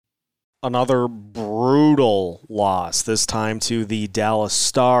Another brutal loss, this time to the Dallas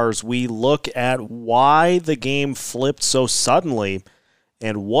Stars. We look at why the game flipped so suddenly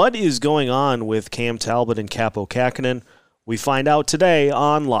and what is going on with Cam Talbot and Kaapo Kähkönen. We find out today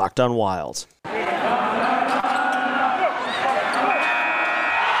on Locked on Wild.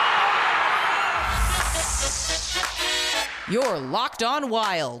 You're Locked on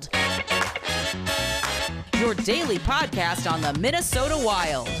Wild, your daily podcast on the Minnesota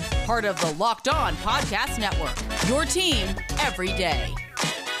Wild. Part of the Locked On Podcast Network, your team every day.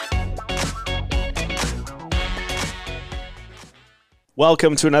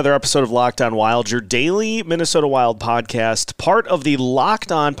 Welcome to another episode of Locked on Wild, your daily Minnesota Wild podcast, part of the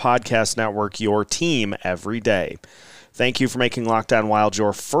Locked On Podcast Network, your team every day. Thank you for making Locked on Wild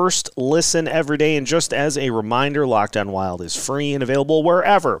your first listen every day. And just as a reminder, Locked on Wild is free and available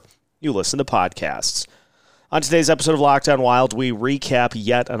wherever you listen to podcasts. On today's episode of Locked on Wild, we recap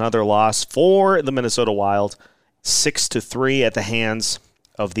yet another loss for the Minnesota Wild, 6-3 at the hands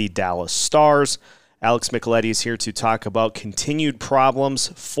of the Dallas Stars. Alex Micheletti is here to talk about continued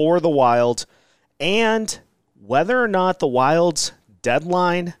problems for the Wild and whether or not the Wild's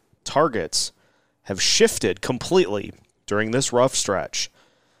deadline targets have shifted completely during this rough stretch.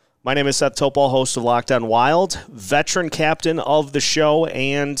 My name is Seth Topol, host of Locked on Wild, veteran captain of the show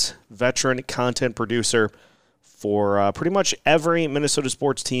and veteran content producer for pretty much every Minnesota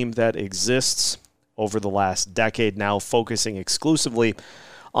sports team that exists over the last decade, now focusing exclusively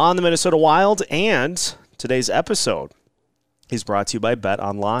on the Minnesota Wild. And today's episode is brought to you by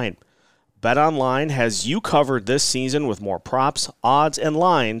BetOnline. BetOnline has you covered this season with more props, odds, and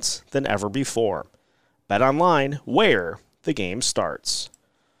lines than ever before. BetOnline, where the game starts.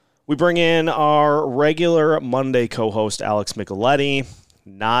 We bring in our regular Monday co-host, Alex Micheletti.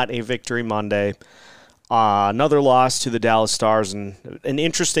 Not a victory Monday. Another loss to the Dallas Stars, and an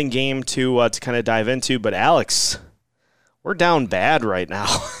interesting game to kind of dive into. But Alex, we're down bad right now.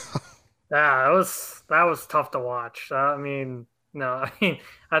 Yeah, that was tough to watch. I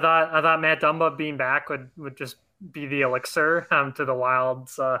thought Matt Dumba being back would just be the elixir to the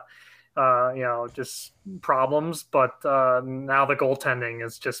Wild's just problems. But now the goaltending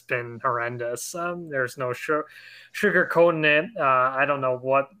has just been horrendous. There's no sugarcoating it. I don't know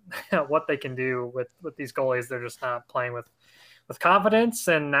what they can do with these goalies. They're just not playing with confidence.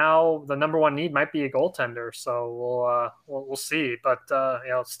 And now the number one need might be a goaltender. So we'll see. But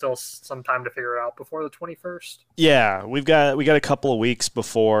still some time to figure it out before the 21st. Yeah, we got a couple of weeks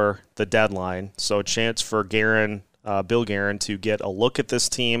before the deadline, so a chance for Bill Guerin to get a look at this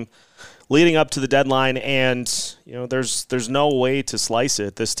team leading up to the deadline. And there's no way to slice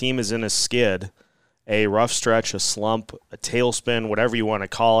it. This team is in a skid, a rough stretch, a slump, a tailspin, whatever you want to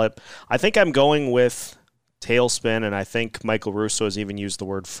call it. I think I'm going with tailspin, and I think Michael Russo has even used the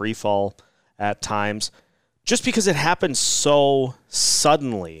word free fall at times, just because it happened so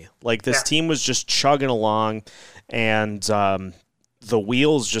suddenly. Like this team was just chugging along, and the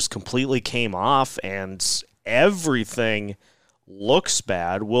wheels just completely came off, and everything looks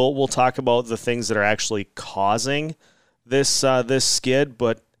bad. We'll talk about the things that are actually causing this skid,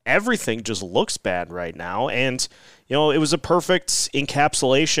 but everything just looks bad right now. And it was a perfect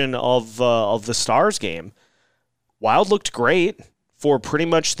encapsulation of the Stars game. Wild looked great for pretty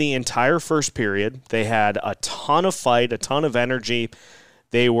much the entire first period. They had a ton of fight, a ton of energy.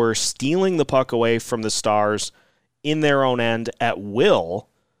 They were stealing the puck away from the Stars in their own end at will.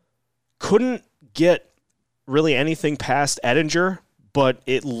 Couldn't get really anything past Ettinger, but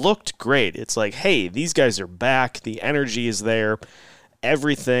it looked great. It's like, hey, these guys are back. The energy is there.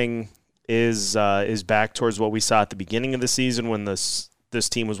 Everything is back towards what we saw at the beginning of the season when this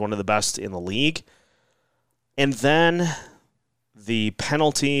team was one of the best in the league. And then the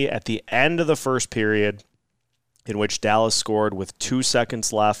penalty at the end of the first period, in which Dallas scored with 2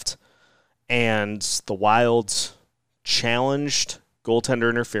 seconds left, and the Wild challenged goaltender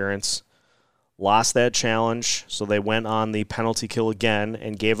interference, lost that challenge, so they went on the penalty kill again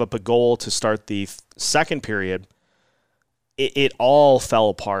and gave up a goal to start the second period. It all fell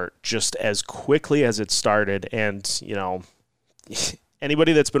apart just as quickly as it started. And,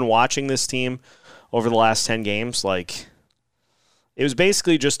 anybody that's been watching this team over the last 10 games, it was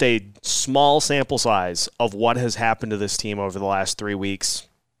basically just a small sample size of what has happened to this team over the last 3 weeks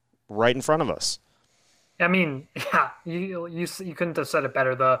right in front of us. I mean, yeah, you couldn't have said it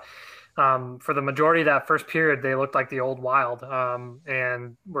better. For the majority of that first period, they looked like the old Wild,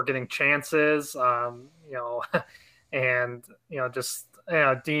 and we're getting chances, and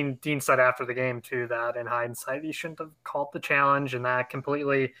Dean said after the game too that in hindsight he shouldn't have called the challenge, and that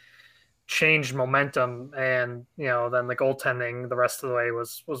completely changed momentum, and then the goaltending the rest of the way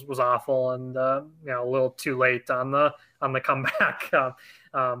was awful, and a little too late on the comeback.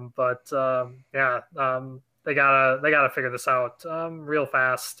 They gotta figure this out real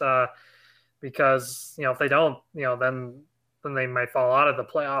fast, because if they don't, then they might fall out of the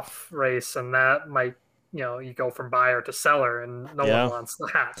playoff race, and that might, you go from buyer to seller, and no one wants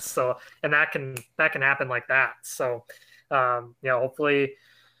that. So, and that can happen like that. So, hopefully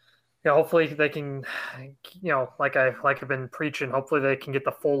they can, like I've been preaching, hopefully they can get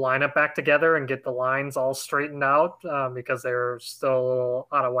the full lineup back together and get the lines all straightened out, because they're still a little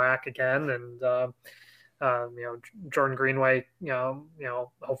out of whack again. And, Jordan Greenway,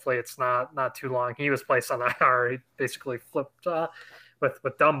 hopefully it's not too long. He was placed on IR. He basically flipped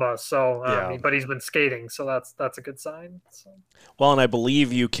with Dumba. So, but he's been skating, so that's a good sign. So. Well, and I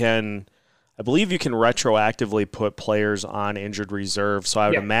believe you can retroactively put players on injured reserve. So I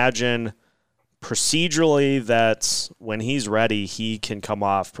would imagine procedurally that when he's ready, he can come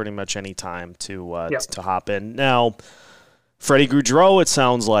off pretty much any time to hop in. Now, Freddie Gaudreau, it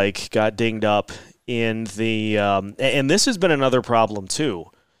sounds like, got dinged up in the and this has been another problem too.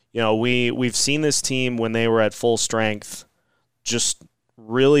 We've seen this team when they were at full strength just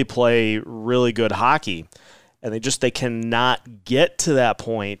really play really good hockey, and they cannot get to that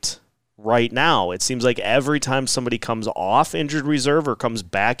point right now. It seems like every time somebody comes off injured reserve or comes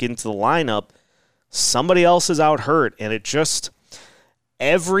back into the lineup, somebody else is out hurt, and it just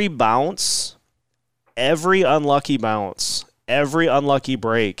every bounce, every unlucky bounce, every unlucky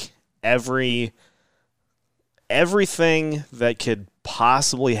break, everything that could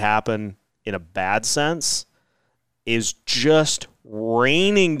possibly happen in a bad sense is just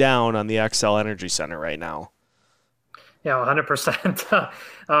raining down on the XL Energy Center right now. 100%.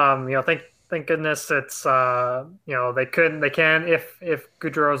 Thank goodness it's they can if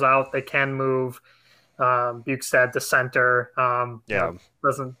Gaudreau's out, they can move Bukestad to center.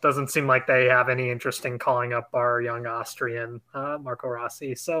 Doesn't seem like they have any interest in calling up our young Austrian Marco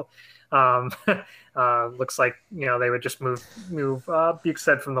Rossi. So looks like they would just move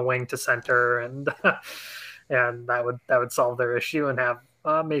Bukestad from the wing to center, and and that would solve their issue, and have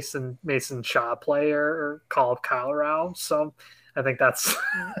Mason Shaw play or call up Kyle Rao. So I think that's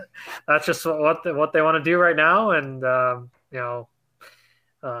just what they want to do right now, and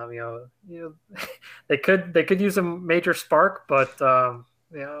they could use a major spark, but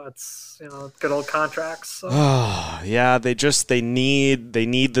it's good old contracts. So. Yeah, they need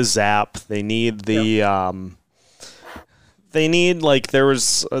the zap. They need the they need, like, there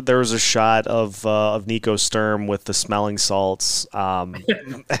was a shot of Nico Sturm with the smelling salts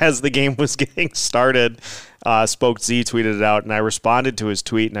as the game was getting started. Spoke Z tweeted it out, and I responded to his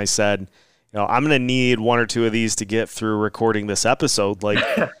tweet, and I said, I'm going to need one or two of these to get through recording this episode. Like,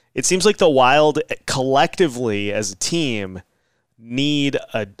 it seems like the Wild collectively as a team need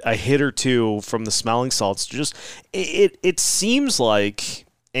a hit or two from the smelling salts. Just it seems like,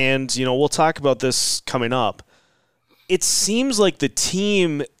 and we'll talk about this coming up, it seems like the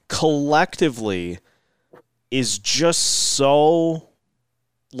team collectively is just so,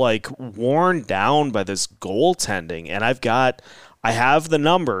 like, worn down by this goaltending. And I have the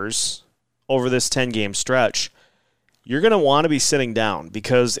numbers over this 10-game stretch. You're going to want to be sitting down,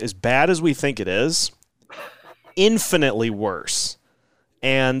 because as bad as we think it is, infinitely worse.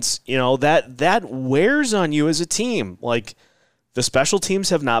 And, that wears on you as a team. Like, the special teams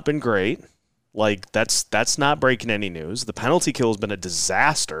have not been great. Like, that's not breaking any news. The penalty kill has been a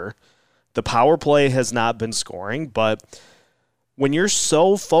disaster. The power play has not been scoring. But when you're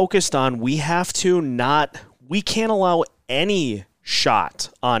so focused on we can't allow any shot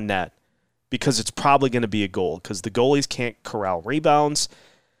on net, because it's probably going to be a goal, because the goalies can't corral rebounds.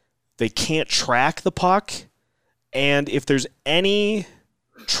 They can't track the puck. And if there's any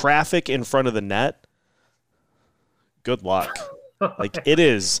traffic in front of the net, good luck. Like, it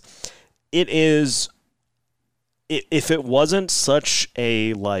is, if it wasn't such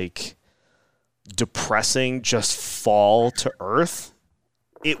a, like, depressing just fall to earth,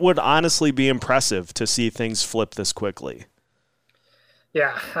 it would honestly be impressive to see things flip this quickly.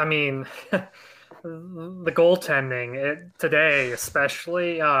 Yeah, I mean, the goaltending today,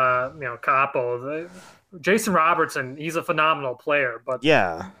 especially, Capo, Jason Robertson, he's a phenomenal player, but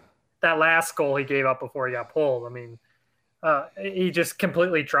that last goal he gave up before he got pulled, I mean, he just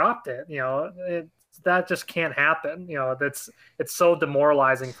completely dropped it. That just can't happen. It's so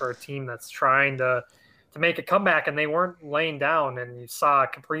demoralizing for a team that's trying to make a comeback, and they weren't laying down. And you saw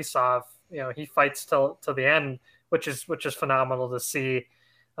Kaprizov, he fights till the end, which is phenomenal to see.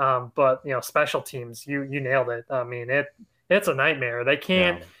 But special teams, you nailed it. I mean, it's a nightmare. They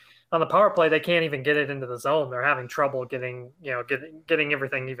can't on the power play, they can't even get it into the zone. They're having trouble getting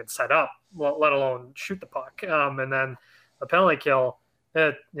everything even set up, let alone shoot the puck. And then the penalty kill,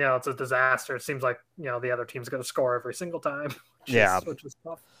 it's a disaster. It seems like, the other team's going to score every single time, which is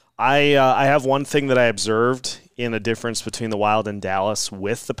tough. I have one thing that I observed in a difference between the Wild and Dallas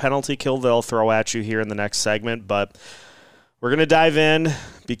with the penalty kill that I'll throw at you here in the next segment, but we're going to dive in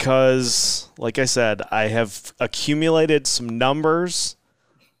because, like I said, I have accumulated some numbers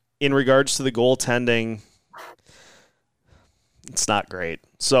in regards to the goaltending. It's not great.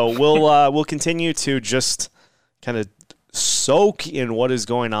 So we'll continue to just kind of soak in what is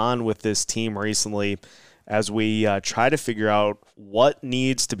going on with this team recently as we try to figure out what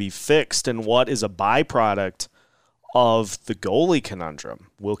needs to be fixed and what is a byproduct of the goalie conundrum.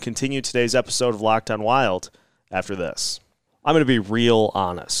 We'll continue today's episode of Locked On Wild after this. I'm going to be real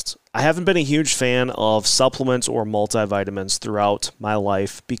honest. I haven't been a huge fan of supplements or multivitamins throughout my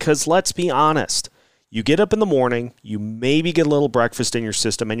life because, let's be honest, you get up in the morning, you maybe get a little breakfast in your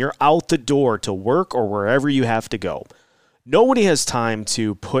system, and you're out the door to work or wherever you have to go. Nobody has time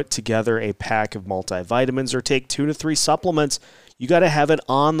to put together a pack of multivitamins or take 2 to 3 supplements. You got to have it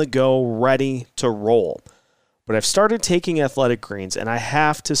on the go, ready to roll. But I've started taking Athletic Greens, and I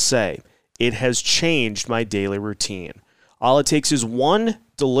have to say, it has changed my daily routine. All it takes is one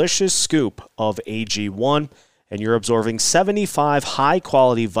delicious scoop of AG1, and you're absorbing 75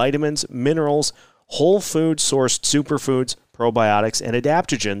 high-quality vitamins, minerals, whole food-sourced superfoods, probiotics, and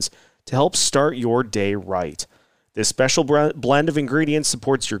adaptogens to help start your day right. This special blend of ingredients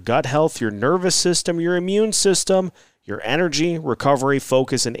supports your gut health, your nervous system, your immune system, your energy, recovery,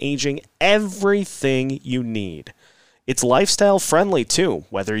 focus, and aging, everything you need. It's lifestyle friendly too,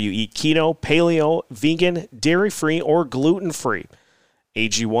 whether you eat keto, paleo, vegan, dairy-free, or gluten-free.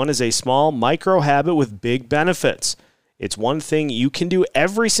 AG1 is a small micro habit with big benefits. It's one thing you can do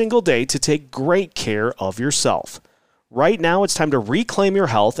every single day to take great care of yourself. Right now, it's time to reclaim your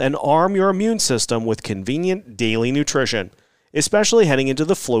health and arm your immune system with convenient daily nutrition, especially heading into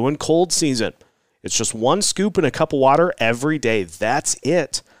the flu and cold season. It's just one scoop in a cup of water every day. That's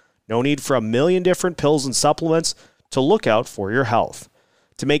it. No need for a million different pills and supplements to look out for your health.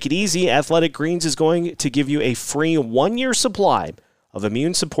 To make it easy, Athletic Greens is going to give you a free 1-year supply of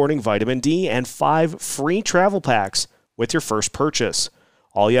immune-supporting vitamin D and 5 free travel packs with your first purchase.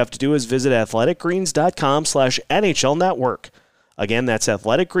 All you have to do is visit athleticgreens.com/NHL Network. Again, that's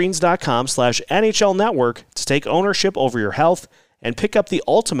athleticgreens.com/NHL Network to take ownership over your health and pick up the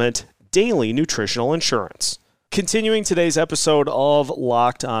ultimate daily nutritional insurance. Continuing today's episode of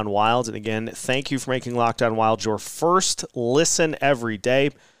Locked On Wild, and again, thank you for making Locked On Wild your first listen every day.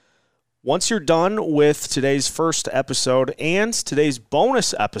 Once you're done with today's first episode and today's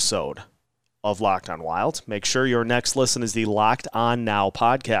bonus episode of Locked On Wild, make sure your next listen is the Locked On Now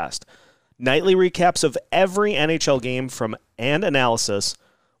podcast. Nightly recaps of every NHL game and analysis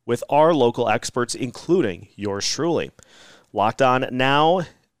with our local experts, including yours truly. Locked On Now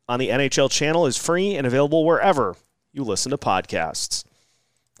on the NHL channel is free and available wherever you listen to podcasts.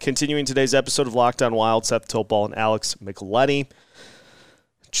 Continuing today's episode of Locked On Wild, Seth Topol and Alex Micheletti.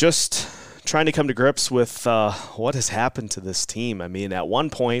 Just trying to come to grips with what has happened to this team. I mean, at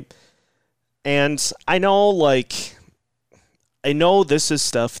one point, and I know this is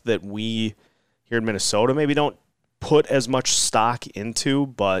stuff that we here in Minnesota maybe don't put as much stock into,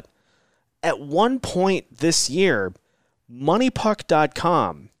 but at one point this year,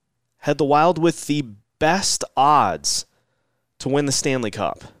 MoneyPuck.com had the Wild with the best odds to win the Stanley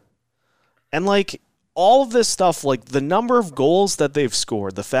Cup. And all of this stuff, the number of goals that they've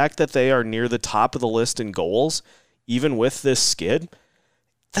scored, the fact that they are near the top of the list in goals, even with this skid,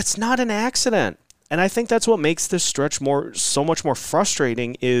 that's not an accident. And I think that's what makes this stretch so much more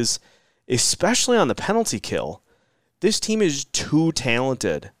frustrating is, especially on the penalty kill, this team is too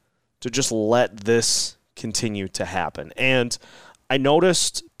talented to just let this continue to happen. And I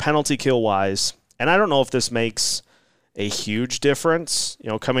noticed penalty kill wise, and I don't know if this makes a huge difference,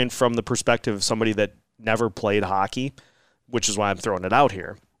 coming from the perspective of somebody that never played hockey, which is why I'm throwing it out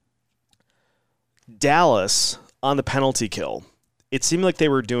here. Dallas on the penalty kill, it seemed like they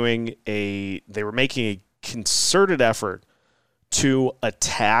were making a concerted effort to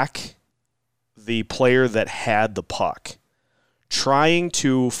attack the player that had the puck, trying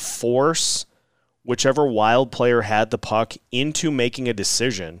to force whichever Wild player had the puck into making a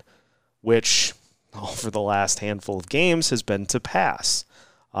decision, which over the last handful of games has been to pass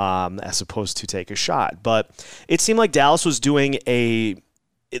as opposed to take a shot. But it seemed like Dallas was they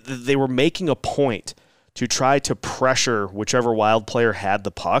were making a point to try to pressure whichever Wild player had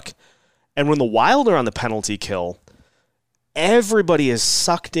the puck. And when the Wild are on the penalty kill, everybody is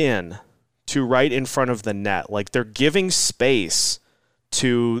sucked in to right in front of the net. Like, they're giving space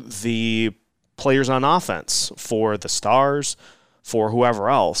to the players on offense, for the Stars, for whoever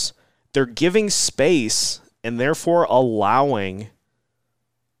else. They're giving space and therefore allowing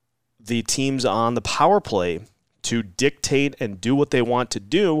the teams on the power play to dictate and do what they want to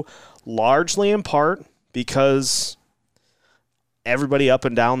do, largely in part because everybody up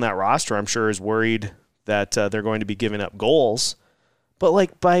and down that roster, I'm sure, is worried that they're going to be giving up goals. But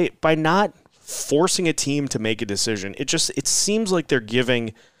like by not forcing a team to make a decision, it seems like they're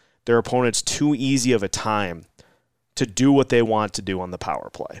giving their opponents too easy of a time to do what they want to do on the power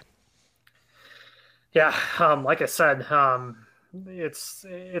play. Yeah, like I said,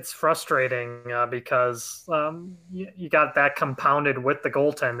 it's frustrating because you got that compounded with the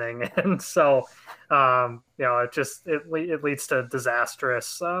goaltending, and so it leads to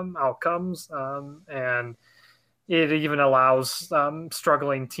disastrous outcomes, and it even allows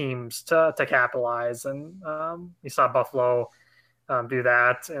struggling teams to capitalize. And you saw Buffalo do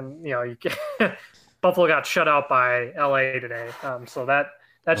that, and Buffalo got shut out by LA today, so that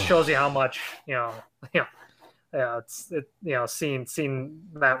shows you how much seeing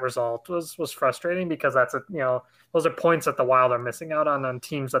that result was frustrating, because that's those are points that the Wild are missing out on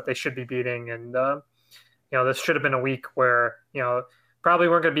teams that they should be beating. And this should have been a week where probably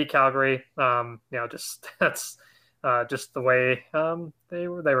weren't going to beat Calgary. That's just the way they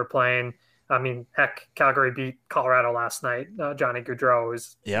were playing. I mean, heck, Calgary beat Colorado last night. Johnny Gaudreau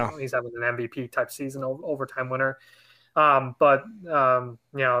he's having an MVP type season, overtime winner.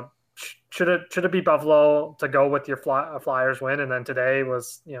 Should it be Buffalo to go with your Flyers win? And then today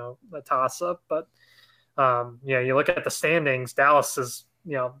was, a toss up. But, you look at the standings, Dallas is,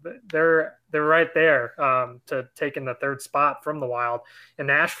 they're right there to taking the third spot from the Wild. And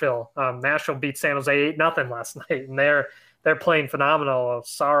Nashville beat San Jose 8-0 last night. And they're playing phenomenal.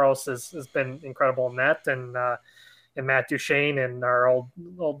 Saros has been incredible in that. And Matt Duchene and our old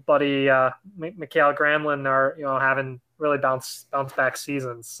buddy Mikael Granlund are having really bounce back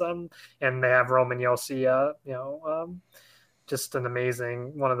seasons. And they have Roman Josi, just an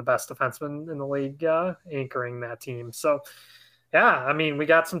amazing, one of the best defensemen in the league, anchoring that team. So yeah, I mean, we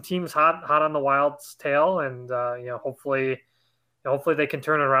got some teams hot on the Wild's tail, and hopefully they can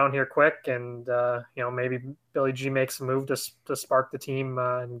turn it around here quick, and maybe Billy G makes a move to spark the team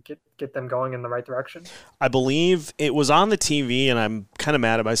and get them going in the right direction. I believe it was on the TV, and I'm kind of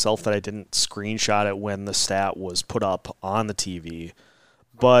mad at myself that I didn't screenshot it when the stat was put up on the TV.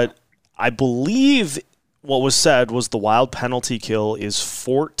 But I believe what was said was the Wild penalty kill is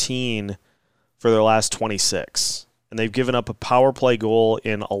 14 for their last 26. And they've given up a power play goal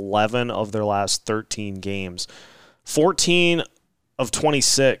in 11 of their last 13 games. 14 of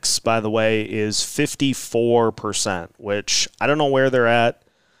 26, by the way, is 54%, which I don't know where they're at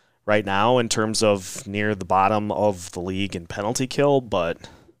right now in terms of near the bottom of the league in penalty kill, but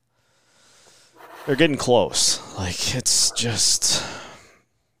they're getting close. Like, it's just...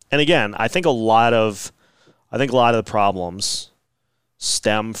 And again, I think a lot of the problems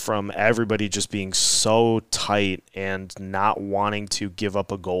stem from everybody just being so tight and not wanting to give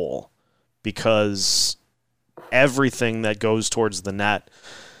up a goal, because everything that goes towards the net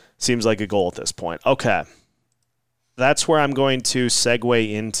seems like a goal at this point. Okay. That's where I'm going to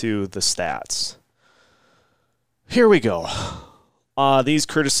segue into the stats. Here we go. These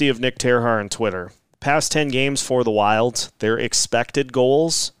courtesy of Nick Terhar on Twitter. Past 10 games for the Wild, their expected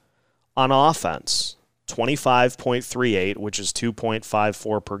goals on offense, 25.38, which is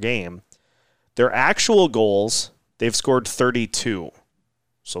 2.54 per game. Their actual goals, they've scored 32,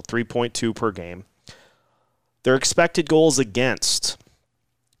 so 3.2 per game. Their expected goals against,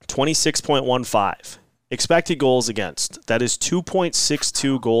 26.15. Expected goals against, that is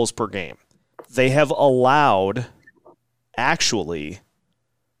 2.62 goals per game. They have allowed, actually,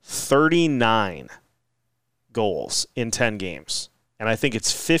 39 goals in 10 games. And I think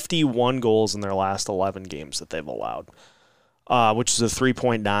it's 51 goals in their last 11 games that they've allowed, which is a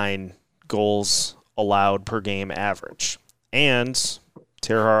 3.9 goals allowed per game average. And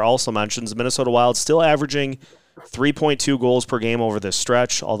Terhar also mentions the Minnesota Wild still averaging 3.2 goals per game over this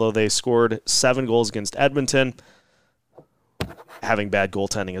stretch, although they scored 7 goals against Edmonton, having bad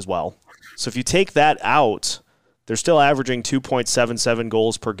goaltending as well. So if you take that out, they're still averaging 2.77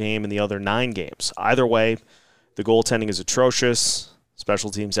 goals per game in the other 9 games. Either way, the goaltending is atrocious.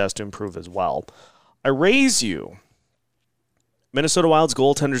 Special teams has to improve as well. I raise you. Minnesota Wild's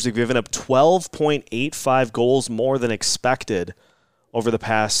goaltenders have given up 12.85 goals more than expected over the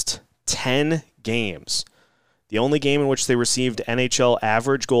past 10 games. The only game in which they received NHL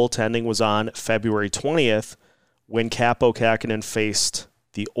average goaltending was on February 20th, when Kaapo Kähkönen faced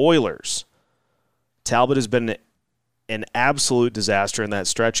the Oilers. Talbot has been an absolute disaster in that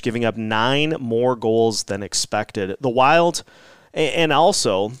stretch, giving up 9 more goals than expected. The Wild, and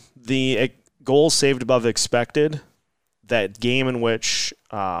also the goals saved above expected, that game in which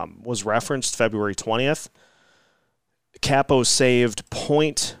was referenced February 20th, Kaapo saved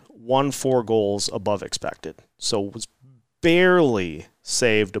 .14 goals above expected. So it was barely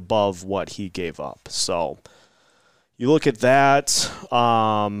saved above what he gave up. So you look at that,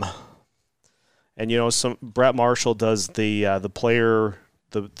 and some Brett Marshall does the player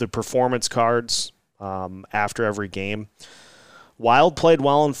the performance cards after every game. Wild played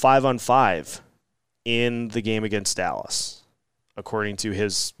well in 5-on-5 in the game against Dallas, according to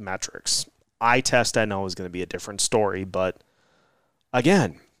his metrics. Eye test, I know, is going to be a different story, but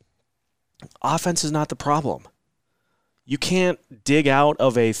again, offense is not the problem. You can't dig out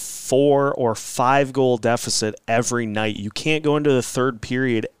of a 4 or 5 goal deficit every night. You can't go into the third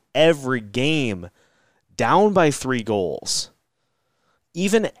period every game down by 3 goals.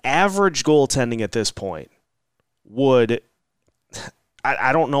 Even average goaltending at this point would,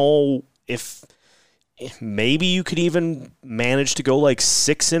 I don't know if maybe you could even manage to go like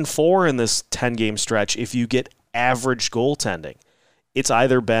 6-4 in this 10-game stretch if you get average goaltending. It's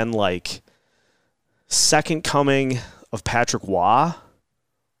either been like second coming of Patrick Waugh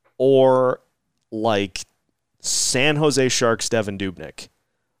or like San Jose Sharks Devin Dubnyk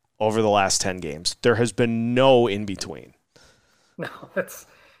over the last 10 games. There has been no in between. No, it's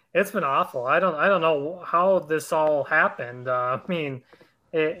been awful. I don't know how this all happened.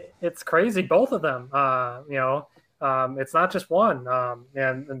 It's crazy, both of them. It's not just one,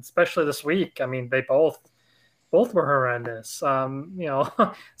 and especially this week. I mean, they both were horrendous.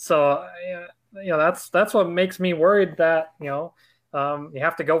 So that's what makes me worried that you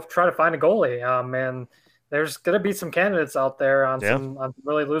have to go try to find a goalie. And there's going to be some candidates out there on some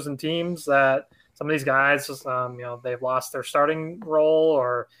really losing teams that some of these guys just they've lost their starting role,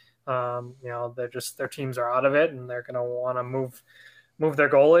 or they're just, their teams are out of it and they're going to want to move their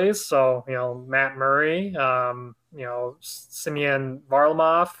goalies. So, Matt Murray, Simeon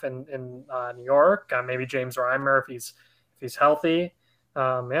Varlamov in New York, maybe James Reimer if he's healthy.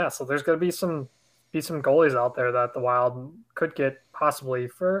 So there's going to be some goalies out there that the Wild could get possibly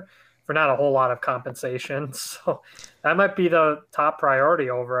for not a whole lot of compensation. So that might be the top priority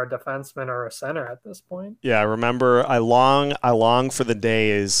over a defenseman or a center at this point. Yeah, I remember I long for the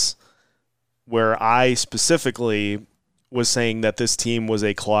days where I specifically was saying that this team was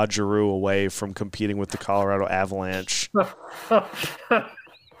a Claude Giroux away from competing with the Colorado Avalanche.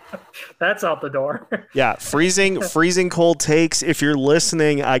 That's out the door. Yeah, freezing cold takes. If you're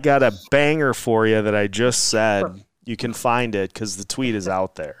listening, I got a banger for you that I just said. You can find it because the tweet is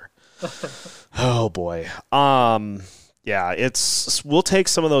out there. Oh boy. We'll take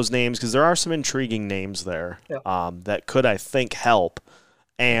some of those names because there are some intriguing names there that could, I think, help,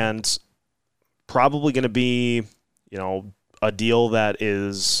 and probably going to be, a deal that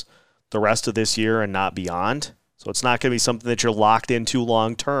is the rest of this year and not beyond. So it's not going to be something that you're locked into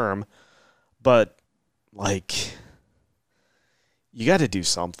long term, but like you got to do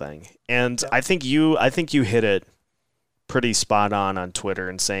something. And I think you hit it pretty spot on Twitter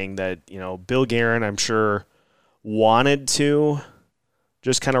and saying that, Bill Guerin, I'm sure, wanted to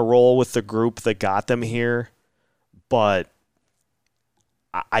just kind of roll with the group that got them here, but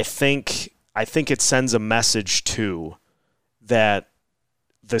I think it sends a message too that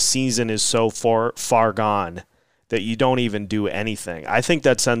the season is so far gone that you don't even do anything. I think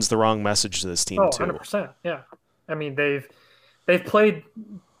that sends the wrong message to this team too. 100%. Yeah. I mean, they've played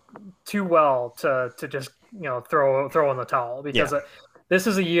too well to just, throw in the towel, because this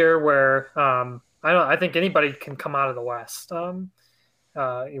is a year where I think anybody can come out of the West.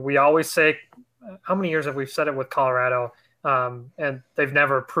 We always say, how many years have we said it with Colorado? And they've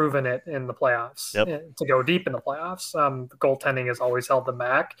never proven it in the playoffs to go deep in the playoffs. The goaltending has always held them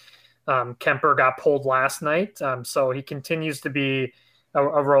back. Kemper got pulled last night, so he continues to be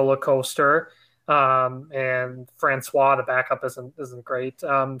a roller coaster. And Francois, the backup, isn't great.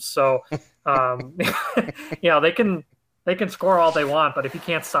 They can score all they want, but if you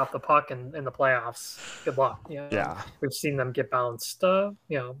can't stop the puck in the playoffs, good luck. We've seen them get bounced,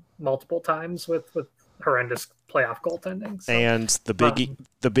 multiple times with horrendous playoff goaltending. So, and the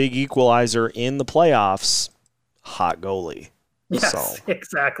big equalizer in the playoffs, hot goalie. Yes,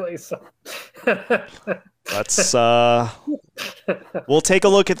 exactly. So let's we'll take a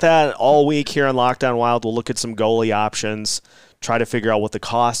look at that all week here on Locked On Wild. We'll look at some goalie options, try to figure out what the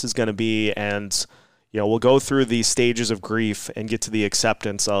cost is going to be, and we'll go through the stages of grief and get to the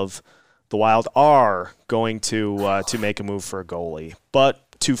acceptance of the Wild are going to make a move for a goalie. But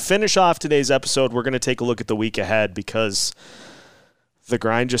to finish off today's episode, we're going to take a look at the week ahead because the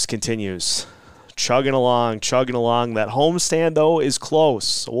grind just continues. Chugging along. That homestand, though, is close.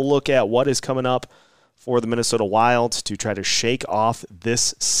 So we'll look at what is coming up for the Minnesota Wild to try to shake off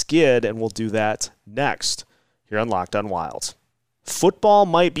this skid, and we'll do that next here on Locked On Wild. Football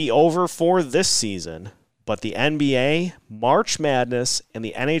might be over for this season, but the NBA, March Madness, and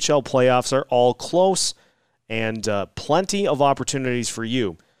the NHL playoffs are all close, and plenty of opportunities for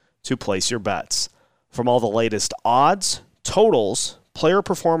you to place your bets. From all the latest odds, totals, player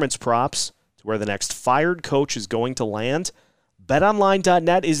performance props, to where the next fired coach is going to land,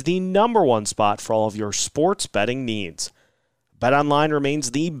 BetOnline.net is the number one spot for all of your sports betting needs. BetOnline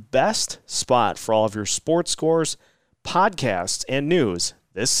remains the best spot for all of your sports scores, podcasts, and news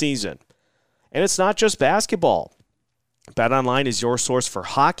this season. And it's not just basketball. BetOnline is your source for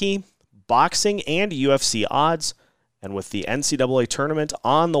hockey, boxing, and UFC odds. And with the NCAA tournament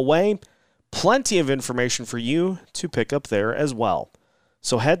on the way, plenty of information for you to pick up there as well.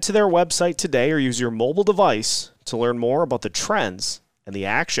 So head to their website today or use your mobile device to learn more about the trends and the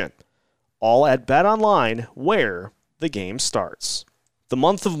action. All at BetOnline, where the game starts. The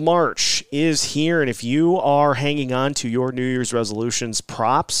month of March is here, and if you are hanging on to your New Year's resolutions,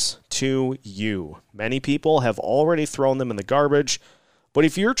 props to you. Many people have already thrown them in the garbage, but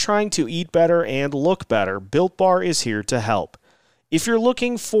if you're trying to eat better and look better, Built Bar is here to help. If you're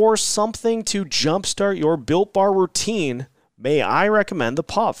looking for something to jumpstart your Built Bar routine, may I recommend the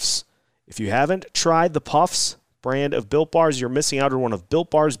Puffs. If you haven't tried the Puffs brand of Built Bars, you're missing out on one of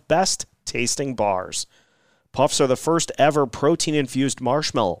Built Bar's best tasting bars. Puffs are the first ever protein-infused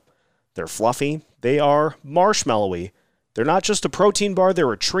marshmallow. They're fluffy, they are marshmallowy. They're not just a protein bar,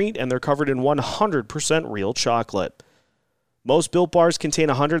 they're a treat, and they're covered in 100% real chocolate. Most Built Bars contain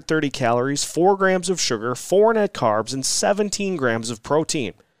 130 calories, 4 grams of sugar, 4 net carbs, and 17 grams of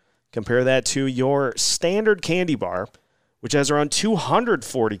protein. Compare that to your standard candy bar, which has around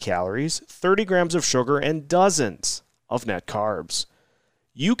 240 calories, 30 grams of sugar, and dozens of net carbs.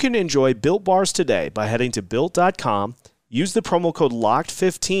 You can enjoy Built Bars today by heading to Built.com, use the promo code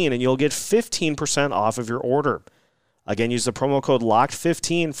LOCKED15, and you'll get 15% off of your order. Again, use the promo code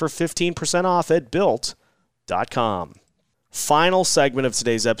LOCKED15 for 15% off at Built.com. Final segment of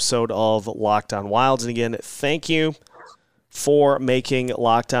today's episode of Locked On Wild. And again, thank you for making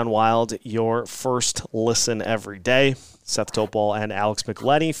Locked On Wild your first listen every day. Seth Topol and Alex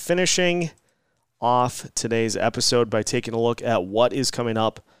McLetty finishing off today's episode by taking a look at what is coming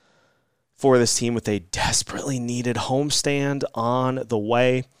up for this team with a desperately needed homestand on the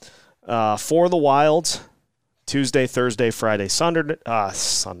way. For the Wild, Tuesday, Thursday, Friday, Sunday.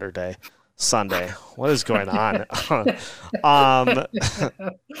 What is going on?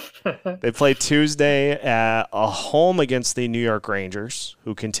 They play Tuesday at a home against the New York Rangers,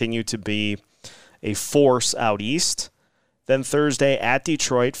 who continue to be a force out east. Then Thursday at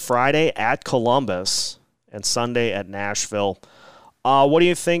Detroit, Friday at Columbus, and Sunday at Nashville. What do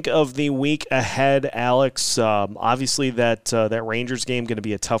you think of the week ahead, Alex? Obviously, that Rangers game going to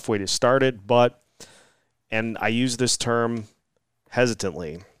be a tough way to start it, but, and I use this term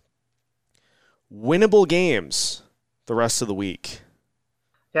hesitantly, winnable games the rest of the week.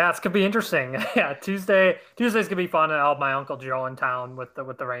 Yeah, it's gonna be interesting. Yeah, Tuesday's gonna be fun. I'll have my Uncle Joe in town with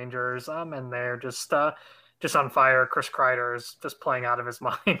the Rangers. And they're just on fire. Chris Kreider is just playing out of his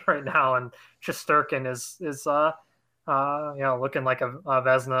mind right now, and Shesterkin is looking like a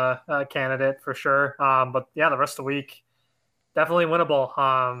Vezina candidate for sure. But yeah, the rest of the week definitely winnable.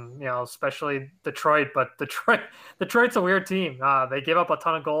 Especially Detroit, but Detroit's a weird team. They give up a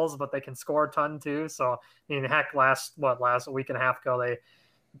ton of goals, but they can score a ton too. So I mean, heck, last week and a half ago they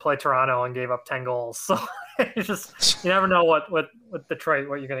played Toronto and gave up 10 goals. So it's just, you never know what Detroit,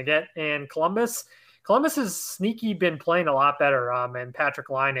 what you're going to get. And Columbus has sneaky been playing a lot better. And Patrick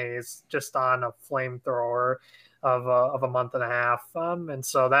Laine is just on a flamethrower of a month and a half. And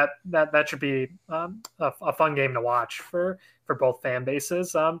so that should be a fun game to watch for both fan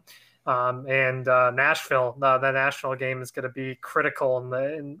bases. And Nashville, the national game is going to be critical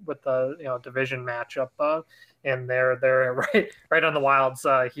with the division matchup. And they're right on the Wild's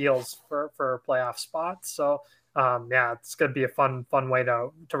heels for a playoff spot. So it's going to be a fun way to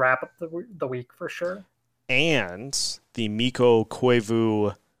wrap up the week for sure. And the Mikko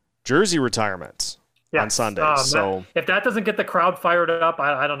Koivu jersey retirement on Sunday. So if that doesn't get the crowd fired up,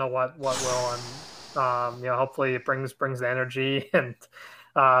 I don't know what will. And hopefully it brings the energy. And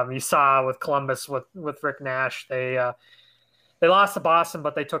you saw with Columbus with Rick Nash, they they lost to Boston,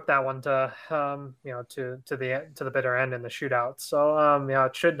 but they took that one to the bitter end in the shootout. So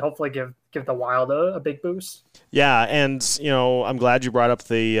it should hopefully give the Wild a big boost. Yeah, and I'm glad you brought up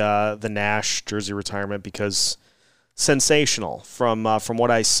the Nash jersey retirement, because sensational from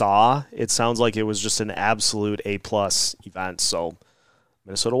what I saw. It sounds like it was just an absolute A+ event. So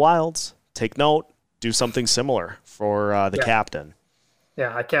Minnesota Wilds, take note, do something similar for the captain.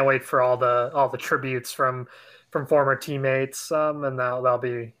 Yeah, I can't wait for all the tributes from former teammates, and that'll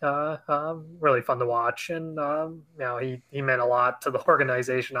be really fun to watch. And he meant a lot to the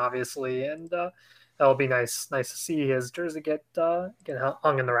organization, obviously, and that'll be nice to see his jersey get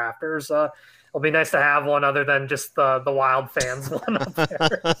hung in the rafters. It'll be nice to have one other than just the Wild fans one up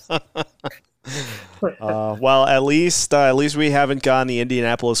there. Well, at least we haven't gone the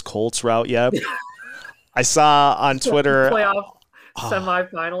Indianapolis Colts route yet. I saw on Twitter playoff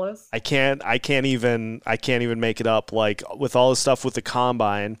semifinalists. I can't even make it up. Like, with all the stuff with the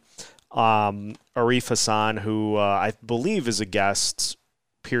combine, Arif Hassan, who I believe is a guest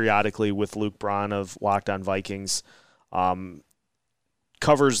periodically with Luke Braun of Locked On Vikings,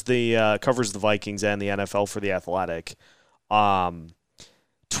 covers the Vikings and the NFL for The Athletic,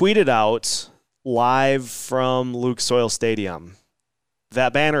 tweeted out live from Lucas Oil Stadium,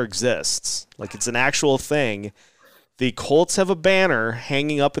 that banner exists. Like, it's an actual thing. The Colts have a banner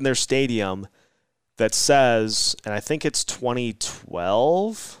hanging up in their stadium that says, and I think it's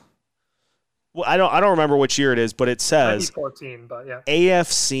 2012. Well, I don't remember which year it is, but it says 2014, but yeah.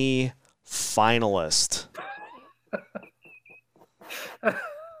 AFC finalist.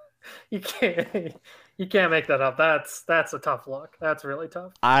 You can't make that up. That's a tough look. That's really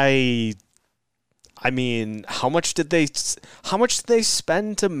tough. I mean, how much did they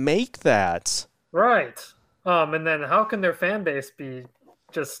spend to make that? Right. And then how can their fan base be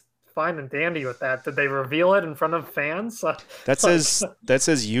just fine and dandy with that? Did they reveal it in front of fans? That's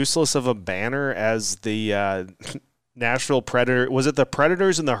as useless of a banner as the Nashville Predator. Was it the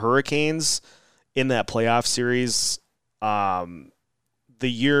Predators and the Hurricanes in that playoff series the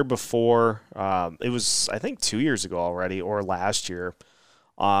year before? It was, I think, 2 years ago already, or last year.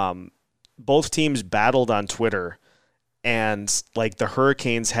 Both teams battled on Twitter, and like the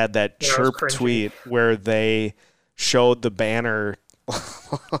Hurricanes had that chirp tweet where they showed the banner.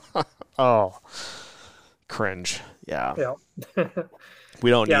 Oh, cringe. Yeah.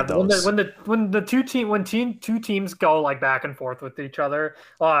 We don't need those. When two teams go like back and forth with each other,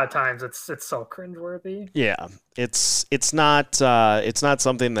 a lot of times it's so cringeworthy. Yeah. It's not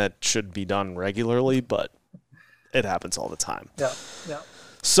something that should be done regularly, but it happens all the time. Yeah.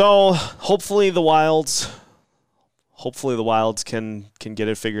 So hopefully the Wilds can get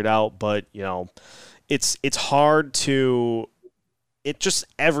it figured out, but it's hard to.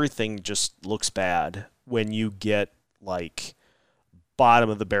 Everything just looks bad when you get like bottom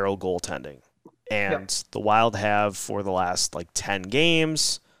of the barrel goaltending, and the Wild have for the last like 10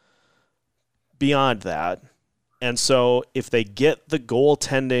 games beyond that. And so if they get the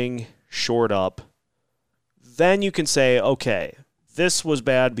goaltending shored up, then you can say, okay, this was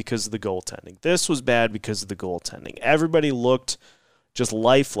bad because of the goaltending. This was bad because of the goaltending. Everybody looked just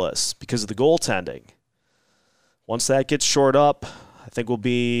lifeless because of the goaltending. Once that gets shored up, I think we'll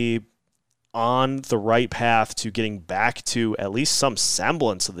be on the right path to getting back to at least some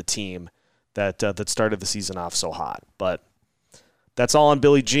semblance of the team that started the season off so hot. But that's all on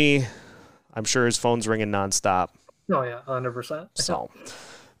Billy G. I'm sure his phone's ringing nonstop. Oh, yeah, 100%. So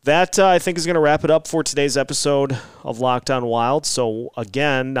that, I think, is going to wrap it up for today's episode of Locked On Wild. So,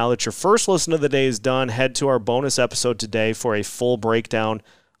 again, now that your first listen of the day is done, head to our bonus episode today for a full breakdown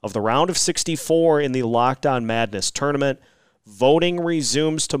of the round of 64 in the Locked On Madness tournament. Voting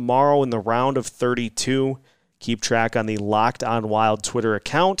resumes tomorrow in the round of 32. Keep track on the Locked On Wild Twitter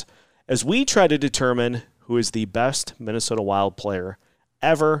account as we try to determine who is the best Minnesota Wild player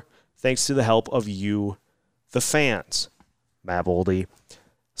ever, thanks to the help of you, the fans. Matt Boldy.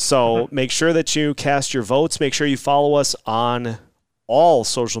 So make sure that you cast your votes. Make sure you follow us on all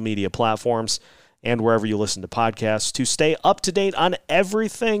social media platforms and wherever you listen to podcasts to stay up to date on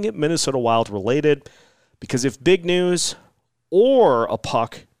everything Minnesota Wild related. Because if big news or a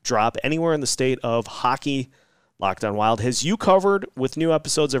puck drop anywhere in the state of hockey, Locked On Wild has you covered with new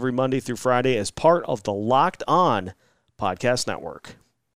episodes every Monday through Friday as part of the Locked On Podcast Network.